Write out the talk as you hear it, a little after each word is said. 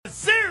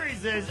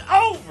series is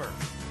over.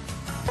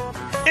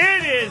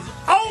 It is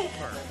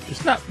over.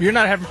 It's not. You're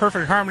not having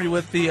perfect harmony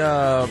with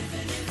the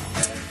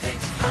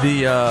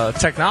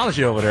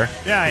technology over there.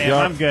 Yeah, I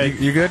am. I'm good.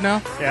 You good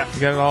now? Yeah.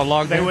 You got it all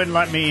logged They in? wouldn't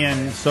let me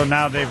in, so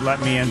now they've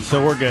let me in,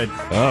 so we're good.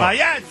 Oh.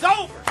 Yeah, it's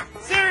over.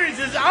 Series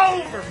is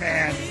over,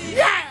 man.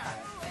 Yeah.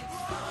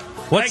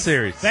 What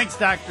series? Thanks,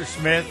 Dr.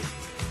 Smith.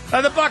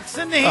 The Bucks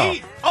and the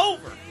Heat.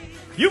 Over.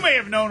 You may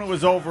have known it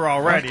was over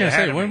already. I was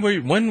going to say,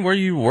 when were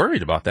you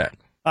worried about that?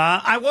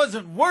 I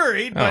wasn't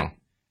worried, but...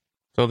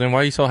 So then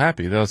why are you so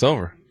happy that it's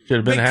over? Should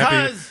have been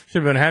happy.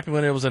 Should have been happy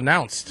when it was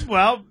announced.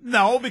 Well,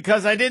 no,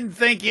 because I didn't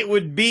think it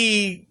would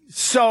be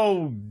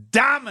so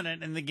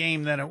dominant in the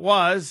game that it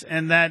was,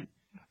 and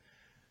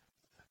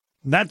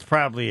that's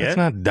probably it. It's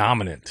not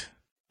dominant.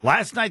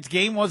 Last night's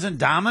game wasn't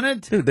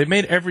dominant? Dude, they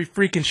made every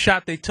freaking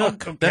shot they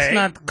took. Okay. That's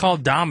not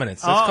called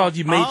dominance. That's called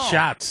you made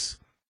shots.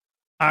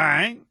 All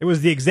right. It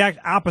was the exact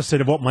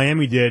opposite of what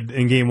Miami did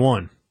in Game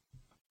 1.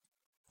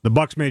 The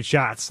Bucks made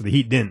shots, the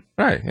Heat didn't.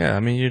 Right, yeah. I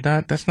mean,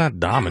 that's not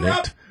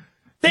dominant.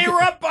 They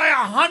were up by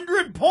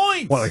 100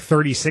 points. What, like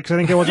 36, I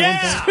think it was at one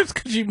point? It's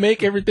because you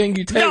make everything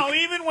you take. No,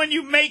 even when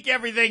you make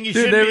everything, you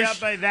shouldn't be up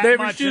by that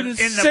much in the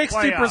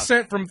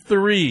playoffs. 60% from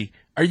three.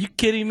 Are you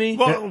kidding me?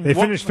 Well, They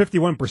finished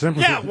 51%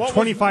 from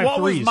 25 what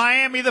threes. was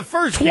Miami the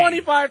first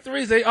 25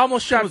 threes. They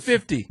almost shot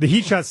 50. The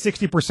Heat shot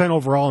 60%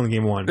 overall in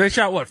Game 1. They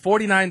shot, what,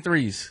 49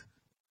 threes?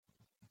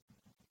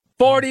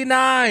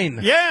 49!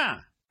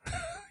 Yeah.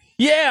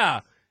 Yeah.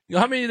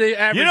 How many did they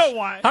average? You know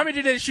why? How many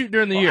did they shoot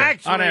during the year,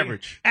 on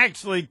average?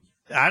 Actually,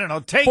 I don't know,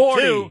 take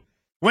 40. 2.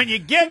 When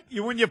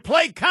you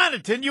play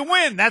Connaughton, you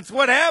win. That's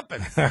what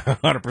happens.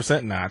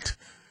 100% not.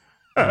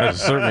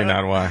 That's certainly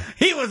not why.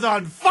 He was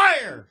on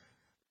fire.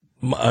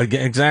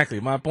 Exactly.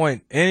 My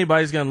point.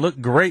 Anybody's going to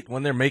look great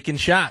when they're making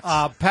shots.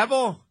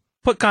 Pebble?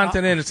 Put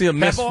content in and see a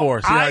miss Pebble,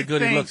 for. See how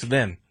good he looks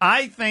then.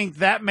 I think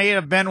that may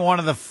have been one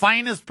of the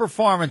finest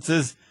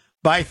performances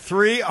by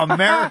 3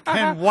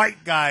 American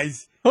white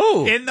guys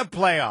in the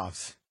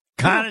playoffs.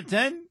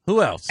 Connaughton.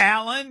 Who else?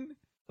 Allen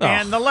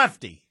and the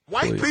lefty.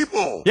 White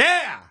people.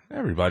 Yeah.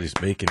 Everybody's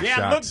making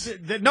shots.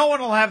 Look, no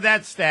one will have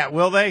that stat,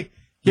 will they?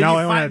 They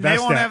won't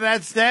have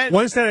that stat.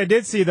 One stat I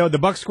did see, though, the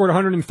Bucks scored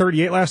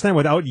 138 last night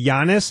without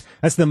Giannis.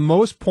 That's the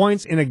most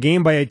points in a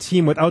game by a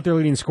team without their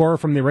leading scorer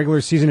from the regular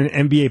season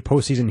and NBA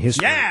postseason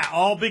history. Yeah,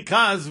 all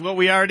because what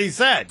we already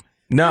said.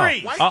 No,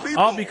 Three.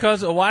 all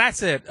because of what I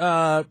said.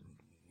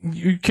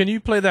 Can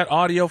you play that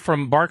audio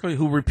from Barkley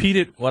who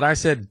repeated what I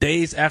said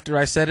days after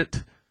I said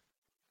it?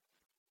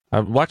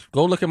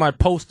 Go look at my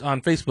post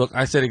on Facebook.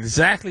 I said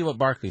exactly what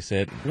Barkley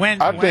said.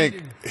 I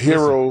think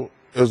Hero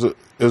is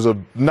a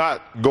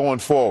not going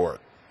forward,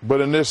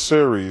 but in this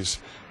series,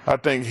 I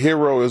think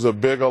Hero is a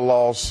bigger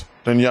loss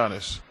than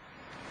Giannis.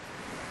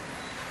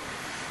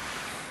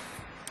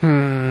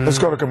 Let's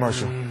go to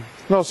commercial.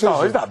 No, seriously.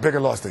 No, he's not bigger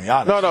loss than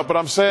Giannis. No, but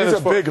I'm saying it's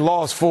a big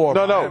loss for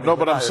Miami,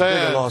 but I'm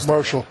saying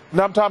commercial.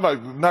 No, I'm talking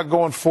about not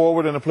going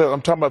forward in the play.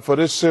 I'm talking about for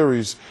this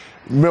series.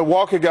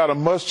 Milwaukee got a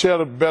much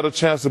better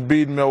chance of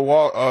beating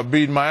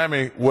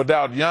Miami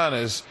without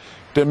Giannis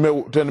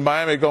than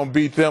Miami going to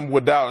beat them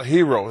without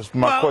Hero. Is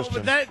my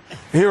question.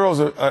 Hero's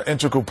an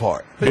integral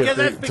part. Because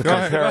that's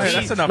because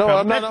that's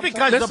enough. That's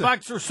because the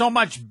Bucks are so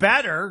much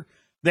better.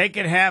 They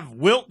could have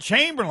Wilt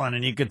Chamberlain,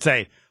 and you could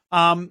say.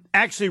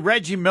 Actually,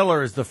 Reggie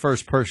Miller is the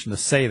first person to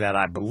say that,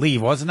 I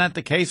believe. Wasn't that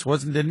the case?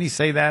 Didn't he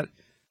say that?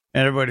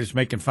 And everybody was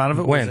making fun of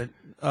it. When?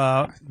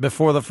 Was it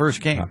before the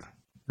first game,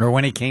 or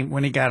when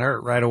he got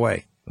hurt right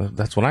away?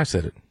 That's when I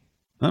said it.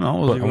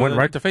 No, I went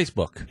right to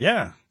Facebook.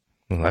 Yeah,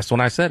 that's when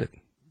I said it.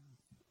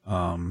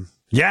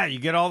 Yeah, you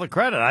get all the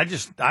credit.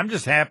 I'm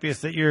just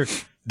happiest that you're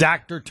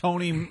Dr.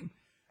 Tony.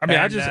 I mean,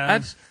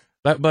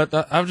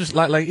 I'm just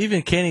like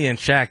even Kenny and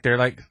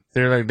Shaq.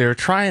 They're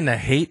trying to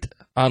hate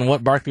on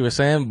what Barkley was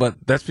saying, but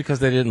that's because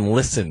they didn't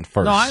listen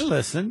first. No, I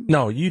listened.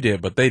 No, you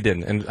did, but they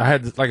didn't. And I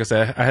had, like I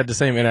said, I had the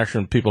same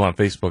interaction with people on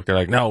Facebook. They're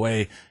like, no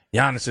way,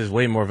 Giannis is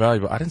way more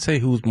valuable. I didn't say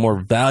who's more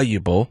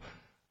valuable.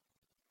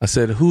 I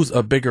said who's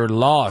a bigger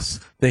loss.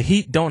 The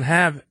Heat don't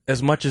have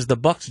as much as the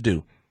Bucks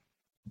do.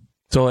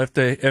 So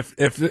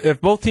if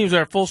both teams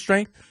are at full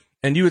strength,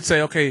 and you would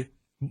say, okay,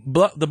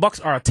 the Bucks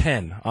are a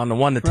 10 on the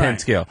 1 to 10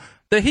 scale.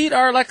 The Heat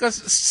are like a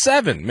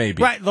 7,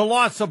 maybe. Right. The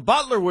loss of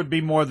Butler would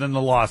be more than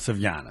the loss of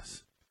Giannis.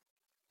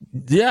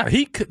 Yeah,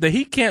 the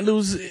Heat can't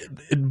lose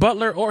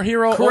Butler or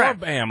Hero or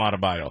Bam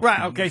Adebayo.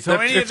 Right. Okay. So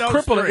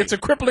it's a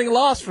crippling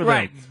loss for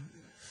them.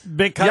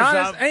 Because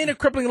Giannis ain't a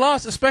crippling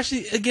loss,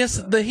 especially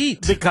against the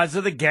Heat. Because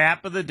of the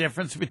gap of the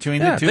difference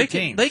between the two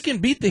teams. They can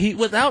beat the Heat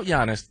without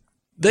Giannis.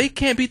 They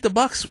can't beat the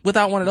Bucks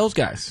without one of those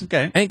guys.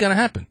 Okay. Ain't gonna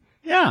happen.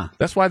 Yeah.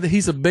 That's why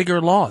he's a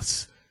bigger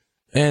loss.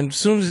 And as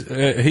soon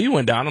as he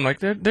went down, I'm like,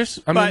 there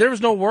was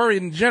no worry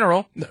in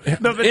general.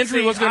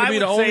 Injury was going to be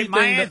the only thing.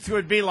 My answer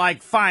would be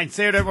like, fine,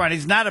 say it to everyone.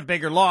 He's not a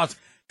bigger loss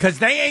because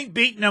they ain't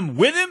beating him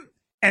with him,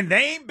 and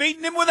they ain't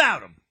beating him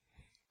without him.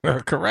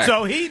 Correct.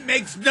 So he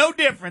makes no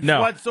difference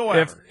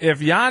whatsoever. If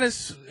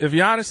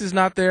Giannis is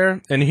not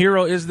there and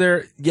Hero is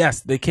there,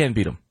 yes, they can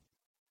beat him.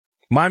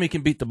 Miami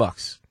can beat the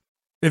Bucks.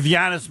 If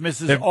Giannis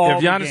misses If all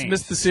the Giannis games.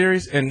 missed the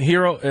series and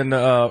Hero and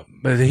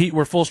the Heat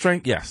were full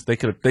strength, yes, they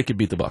could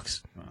beat the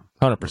Bucks,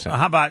 100%.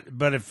 How about?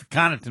 But if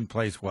Connaughton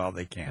plays well,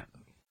 they can't.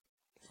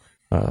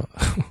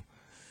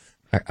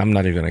 I'm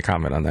not even going to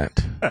comment on that.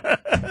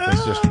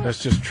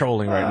 That's just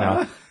trolling right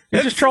now.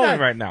 You're just trolling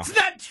right now. It's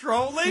not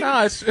trolling.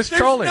 No, it's There's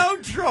trolling. no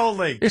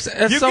trolling. You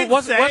can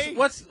what's say,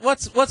 what's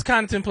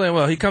Connaughton playing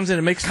well? He comes in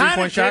and makes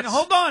 3-point shots.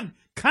 Hold on.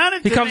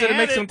 Connaughton He comes in and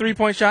had makes it- some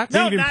 3-point shots.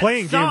 No, He didn't even not play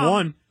in some. game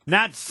one.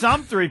 Not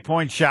some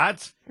 3-point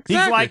shots. He's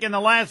Exactly. like in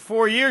the last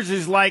 4 years.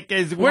 He's like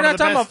is We're one not of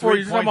the talking about best 4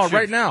 years. We're talking about right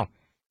shooters. now.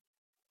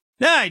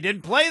 Yeah, he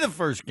didn't play the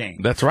first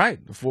game. That's right.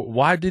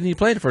 Why didn't he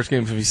play the first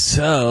game if he's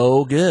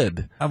so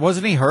good?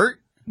 Wasn't he hurt?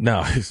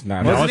 No, he's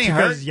not. Wasn't No, it's he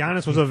because hurt?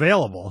 Giannis was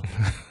available.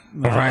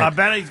 Right. I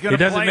bet he's going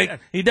to play.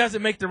 He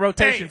doesn't make the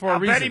rotation for a I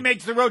reason. bet he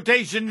makes the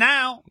rotation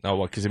now. Oh,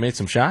 what? Because he made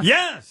some shots.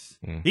 Yes.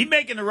 He's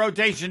making the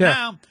rotation Yeah.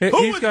 now. He-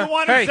 Who he's was gonna- the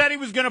one who hey, said he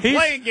was going to he's-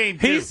 play in game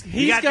 2? He's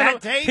You got gonna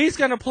that tape? he's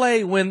gonna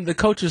play when the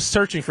coach is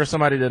searching for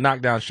somebody to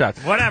knock down shots.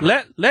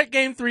 Whatever. Let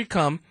game 3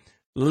 come.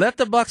 Let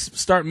the Bucks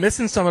start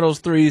missing some of those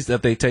threes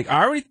that they take.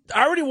 I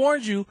already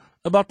warned you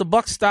about the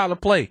Bucks style of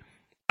play.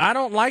 I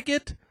don't like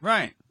it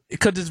Right.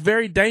 because it's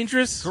very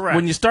dangerous. Correct.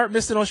 When you start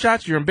missing those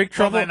shots, you're in big Well,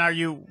 trouble. then are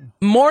you?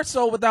 More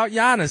so without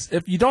Giannis.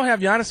 If you don't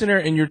have Giannis in there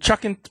and you're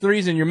chucking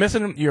threes and you're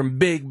missing them, you're in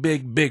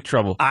big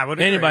trouble. I would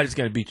agree. Anybody's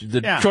going to beat you. The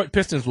Yeah. Detroit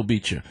Pistons will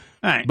beat you.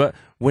 All right. But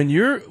when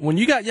you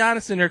got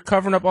Giannis in there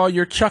covering up all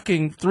your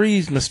chucking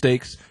threes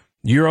mistakes,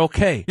 you're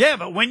okay. Yeah,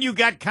 but when you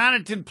got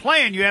Connaughton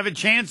playing, you have a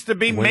chance to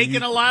be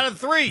making a lot of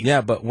threes.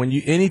 Yeah, but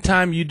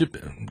anytime you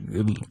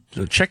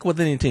check with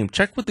any team,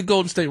 check with the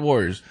Golden State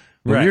Warriors.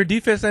 When Right. your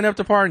defense ain't up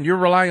to par and you're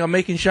relying on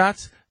making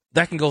shots,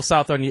 that can go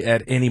south on you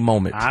at any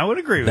moment. I would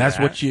agree with That's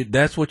that.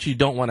 That's what you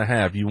don't want to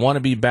have. You want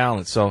to be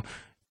balanced. So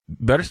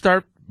better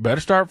start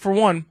for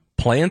one,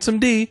 playing some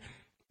D,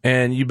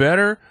 and you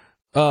better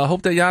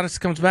hope that Giannis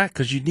comes back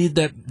because you need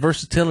that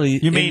versatility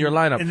in mean your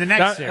lineup. in the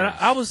next series?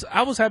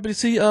 I was happy to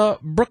see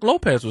Brook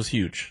Lopez was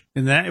huge.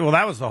 And that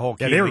was the whole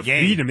key Yeah, they of were the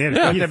game. feeding him. They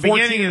Yeah. had At the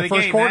 14 beginning in of the the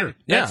first game, quarter.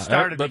 that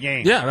started the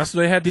game. Yeah, that's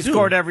what they had to He do.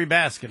 scored every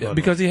basket.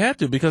 Because he had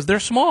to, because they're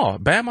small.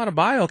 Bam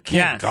Adebayo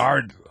can't Yes.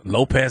 guard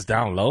Lopez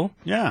down low.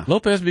 Yeah.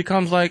 Lopez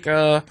becomes like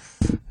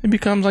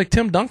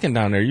Tim Duncan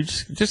down there. You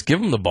just give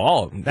him the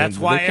ball. That's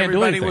They why can't do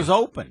everybody anything. was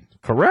open.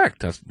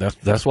 Correct.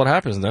 That's what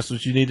happens, and that's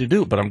what you need to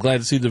do. But I'm glad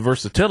to see the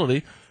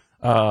versatility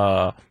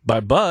by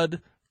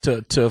Bud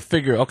to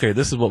figure, okay,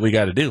 this is what we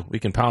got to do. We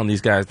can pound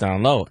these guys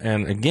down low.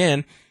 And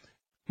again,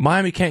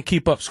 Miami can't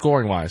keep up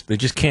scoring wise. They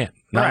just can't.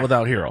 Not Right.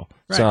 without Hero.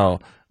 Right. So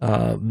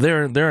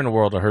they're in a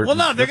world of hurt. Well,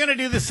 no, they're going to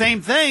do the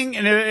same thing,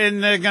 and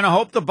they're going to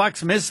hope the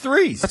Bucks miss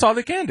threes. That's all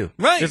they can do.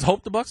 Right. Is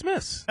hope the Bucks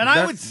miss. And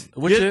I would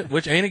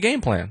which ain't a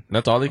game plan.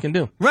 That's all they can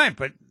do. Right,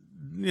 but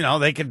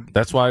they could.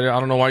 That's why I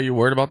don't know why you're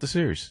worried about the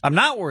series. I'm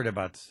not worried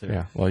about the series.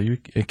 Yeah. Well,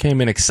 it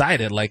came in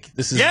excited like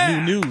this is Yeah.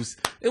 new news.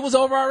 It was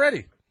over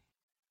already.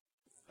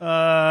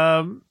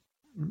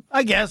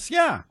 I guess,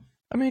 yeah.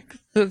 I mean,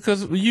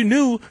 because you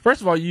knew,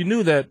 first of all,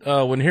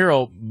 that when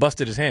Hero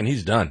busted his hand,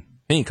 he's done.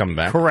 He ain't coming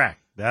back. Correct.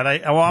 I'm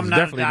He's not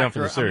definitely a done doctor.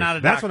 for the series. I'm not a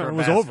That's doctor when it of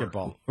was over.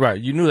 basketball. Right.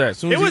 You knew that. As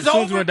soon as It was he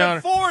over went down,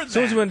 before as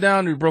soon as he that. went down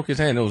and he broke his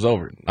hand, it was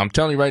over. I'm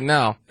telling you right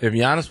now, if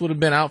Giannis would have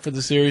been out for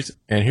the series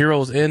and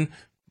Hero's in,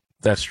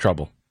 that's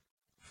trouble.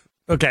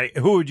 Okay,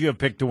 who would you have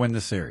picked to win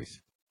the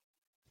series?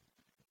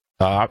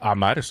 I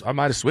might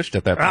have switched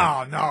at that point.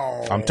 Oh,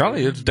 no. I'm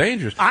telling you, it's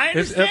dangerous. I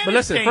understand But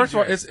listen, it's first of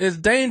all, dangerous. it's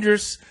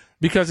dangerous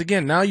because,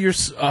 again, now you're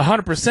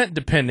 100%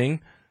 depending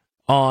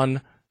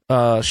on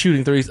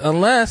shooting threes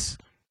unless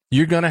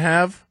you're going to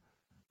have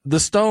the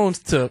stones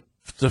to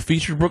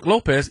feature Brook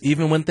Lopez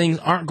even when things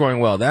aren't going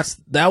well.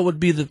 That would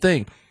be the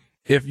thing.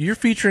 If you're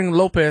featuring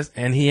Lopez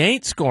and he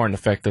ain't scoring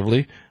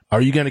effectively,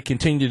 are you going to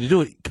continue to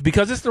do it?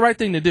 Because it's the right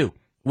thing to do.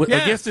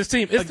 Yes. Against this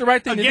team, it's the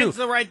right thing to do. Against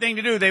the right thing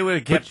to do, they would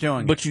have kept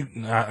doing it. But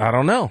I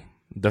don't know.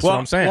 That's what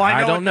I'm saying.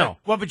 I don't know.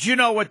 But you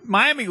know what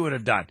Miami would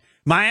have done?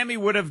 Miami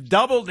would have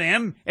doubled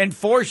him and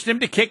forced him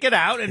to kick it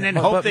out and then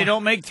hope they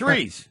don't make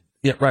threes.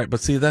 Yeah, right. But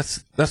see,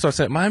 that's what I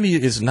said. Miami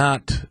is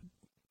not.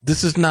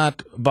 This is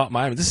not about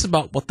Miami. This is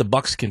about what the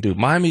Bucks can do.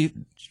 Miami,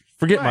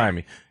 forget Right.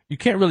 Miami. You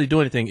can't really do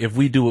anything if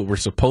we do what we're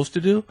supposed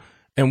to do,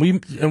 and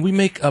we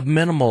make a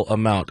minimal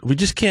amount. We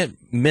just can't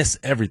miss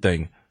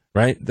everything,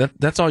 right?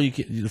 That's all you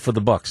can for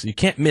the Bucks. You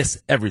can't miss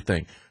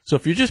everything. So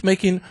if you're just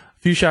making a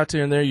few shots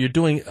here and there, you're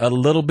doing a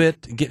little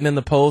bit, getting in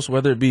the post,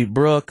 whether it be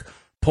Brook,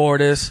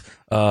 Portis,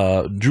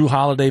 Drew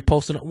Holiday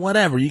posting,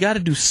 whatever. You got to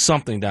do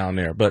something down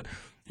there, but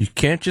you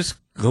can't just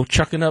go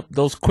chucking up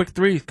those quick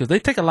threes because they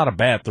take a lot of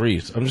bad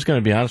threes. I'm just going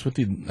to be honest with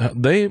you.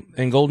 They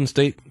and Golden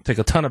State take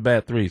a ton of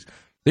bad threes.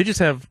 They just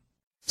have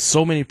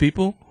so many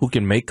people who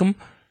can make them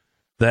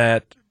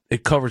that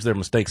it covers their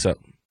mistakes up.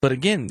 But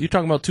again, you're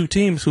talking about two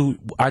teams who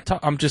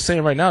I'm just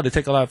saying right now they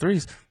take a lot of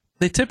threes.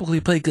 They typically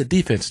play good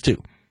defense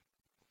too.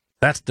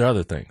 That's the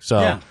other thing. So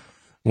Yeah.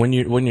 when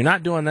you're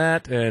not doing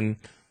that and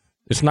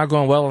it's not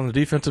going well on the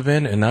defensive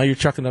end, and now you're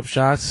chucking up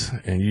shots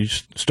and you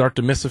start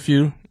to miss a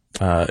few,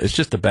 it's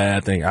just a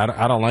bad thing.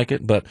 I don't like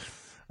it, but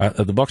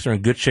The Bucks are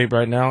in good shape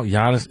right now.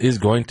 Giannis is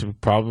going to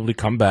probably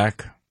come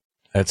back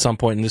at some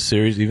point in this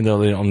series, even though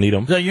they don't need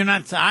him. So you're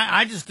not.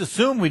 I just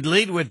assume we'd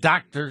lead with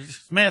Dr.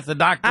 Smith, the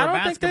doctor of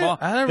basketball,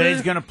 that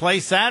he's going to play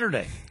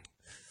Saturday.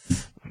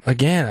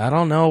 Again, I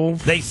don't know.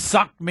 They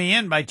sucked me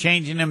in by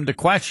changing him to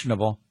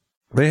questionable.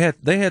 They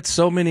had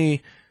so many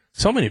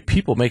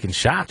people making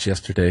shots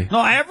yesterday.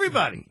 No,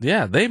 everybody.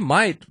 Yeah, they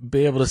might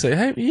be able to say,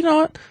 "Hey, you know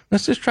what?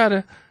 Let's just try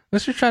to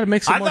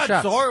make some more shots."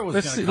 I thought Zora was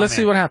going to come in. Let's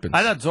see what happens.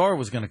 I thought Zora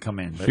was going to come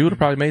in. She would have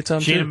probably made some.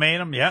 She'd have made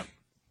them. Yep.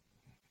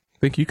 I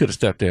think you could have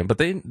stepped in, but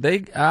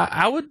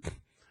I would.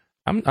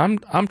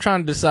 I'm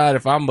trying to decide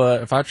if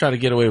I try to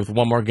get away with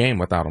one more game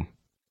without him.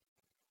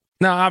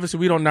 Now, obviously,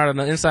 we don't know on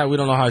the inside. We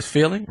don't know how he's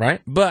feeling, right?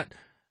 But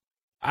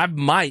I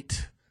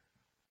might,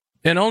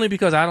 and only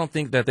because I don't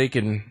think that they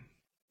can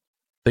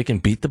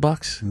beat the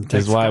Bucks.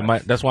 That's why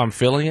I'm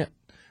feeling it.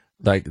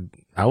 Like,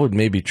 I would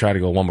maybe try to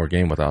go one more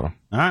game without him.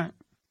 All right.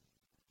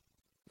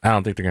 I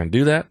don't think they're going to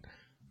do that,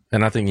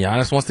 and I think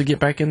Giannis wants to get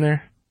back in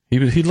there. He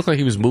looked like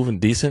he was moving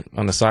decent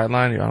on the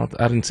sideline.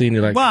 I didn't see any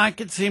like. Well, I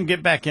could see him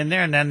get back in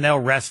there, and then they'll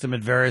rest him at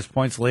various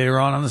points later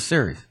on in the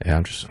series.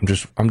 Yeah,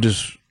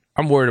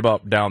 I'm worried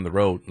about down the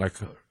road, like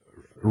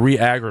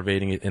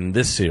re-aggravating it in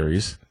this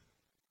series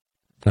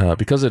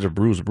because of the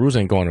bruise. The bruise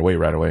ain't going away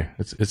right away.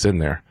 It's in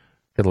there.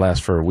 It'll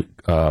last for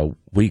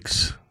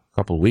weeks, a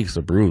couple of weeks.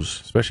 The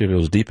bruise, especially if it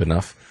was deep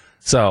enough.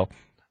 So,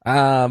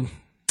 I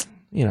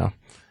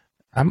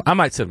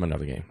might sit him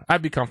another game.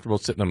 I'd be comfortable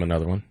sitting him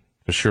another one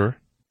for sure.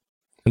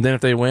 And then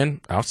if they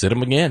win, I'll sit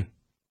them again.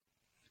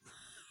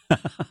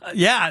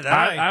 Yeah,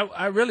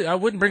 I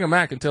wouldn't bring them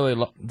back until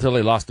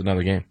they lost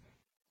another game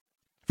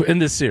in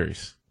this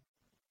series.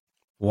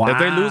 Wow. If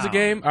they lose a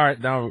game, all right,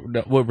 now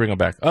we'll bring them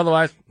back.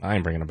 Otherwise, I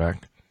ain't bringing them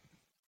back.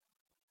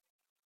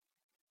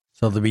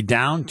 So they'll be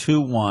down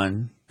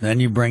 2-1, then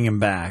you bring him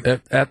back.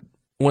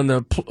 When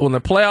the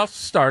playoffs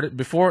started,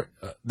 before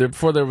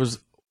there was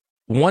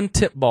one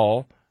tip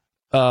ball,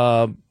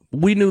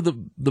 we knew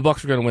the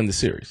Bucks were going to win the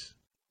series.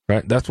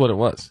 Right, that's what it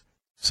was.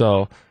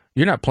 So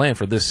you're not playing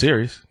for this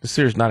series. The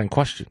series is not in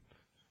question.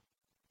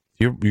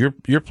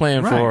 You're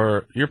playing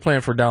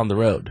for down the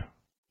road.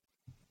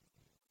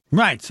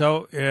 Right.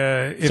 So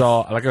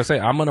like I say,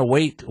 I'm gonna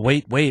wait.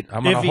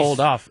 I'm gonna hold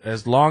off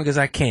as long as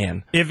I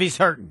can. If he's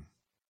hurting,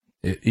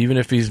 even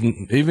if he's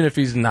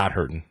not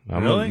hurting.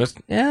 Really?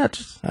 I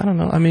don't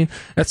know. I mean,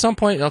 at some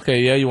point,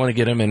 okay, yeah, you want to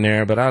get him in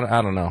there, but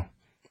I don't know.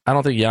 I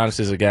don't think Giannis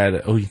is a guy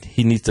that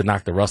he needs to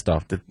knock the rust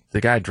off.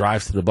 The guy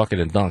drives to the bucket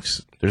and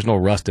dunks. There's no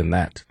rust in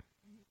that.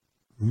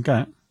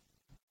 Okay.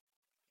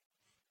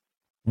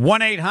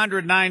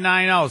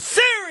 1-800-990.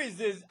 Series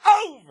is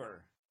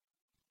over.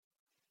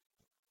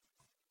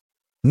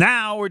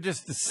 Now we're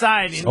just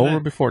deciding. It's over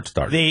before it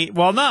started.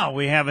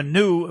 We have a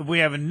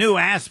new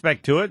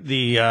aspect to it.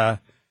 The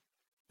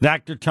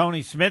Dr.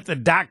 Tony Smith, the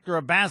doctor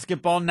of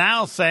basketball,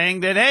 now saying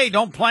that, hey,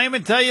 don't play him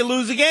until you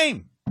lose a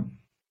game.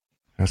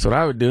 That's what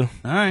I would do.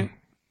 All right.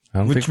 I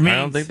don't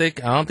think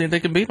they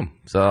can beat them.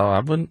 So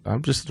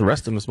I'm just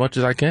rest him as much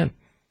as I can.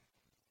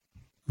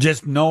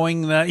 Just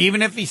knowing that,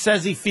 even if he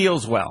says he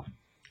feels well.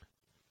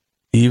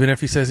 Even if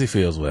he says he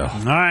feels well.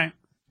 All right.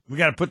 We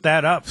got to put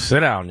that up. Sit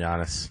down,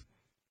 Giannis.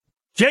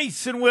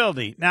 Jason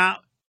Wilde. Now,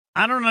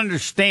 I don't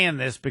understand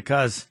this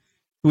because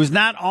he was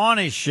not on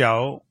his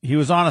show. He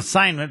was on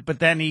assignment, but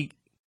then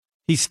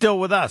he's still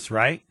with us,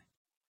 right?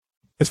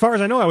 As far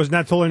as I know, I was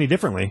not told any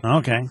differently.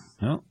 Okay.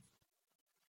 Well,